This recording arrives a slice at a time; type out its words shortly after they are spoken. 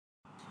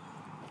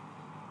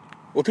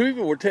Well, two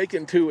people were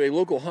taken to a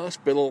local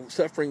hospital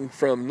suffering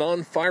from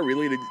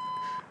non-fire-related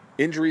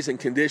injuries and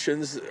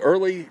conditions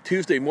early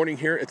Tuesday morning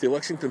here at the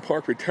Lexington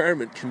Park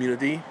retirement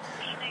community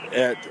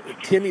at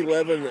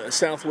 1011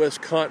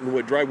 Southwest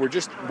Cottonwood Drive. We're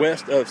just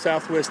west of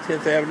Southwest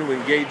 10th Avenue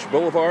and Gage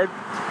Boulevard.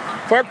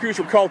 Fire crews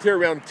were called here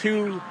around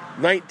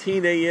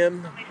 2:19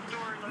 a.m.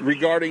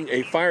 regarding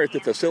a fire at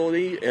the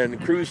facility,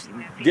 and crews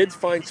did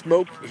find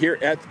smoke here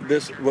at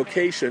this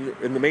location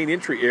in the main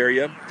entry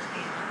area.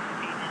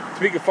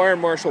 Topeka Fire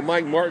Marshal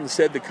Mike Martin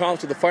said the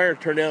cause of the fire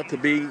turned out to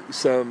be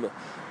some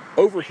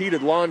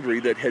overheated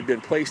laundry that had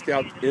been placed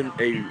out in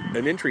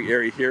an entry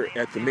area here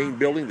at the main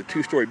building, the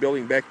two-story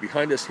building back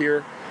behind us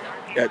here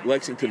at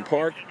Lexington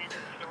Park.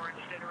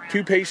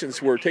 Two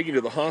patients were taken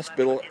to the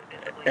hospital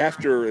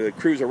after the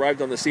crews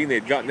arrived on the scene. They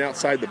had gotten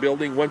outside the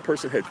building. One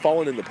person had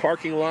fallen in the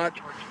parking lot,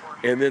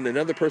 and then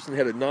another person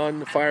had a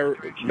non-fire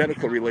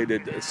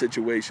medical-related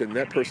situation.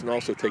 That person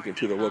also taken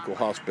to the local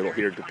hospital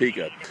here in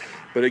Topeka.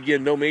 But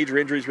again, no major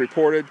injuries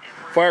reported.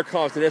 Fire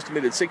caused an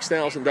estimated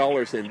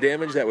 $6,000 in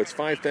damage. That was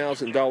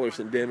 $5,000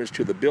 in damage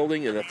to the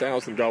building and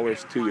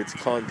 $1,000 to its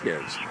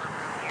contents.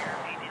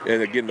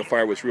 And again, the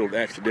fire was ruled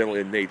accidental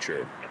in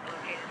nature.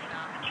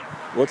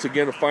 Once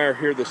again, a fire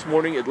here this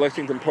morning at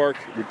Lexington Park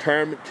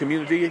Retirement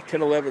Community,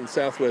 1011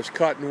 Southwest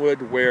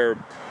Cottonwood, where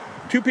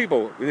two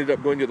people ended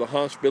up going to the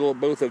hospital,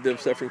 both of them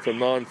suffering from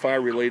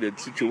non-fire-related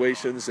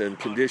situations and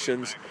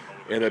conditions,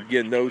 and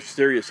again, no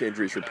serious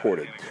injuries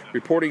reported.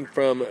 Reporting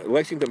from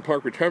Lexington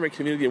Park Retirement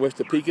Community in West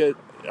Topeka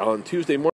on Tuesday morning.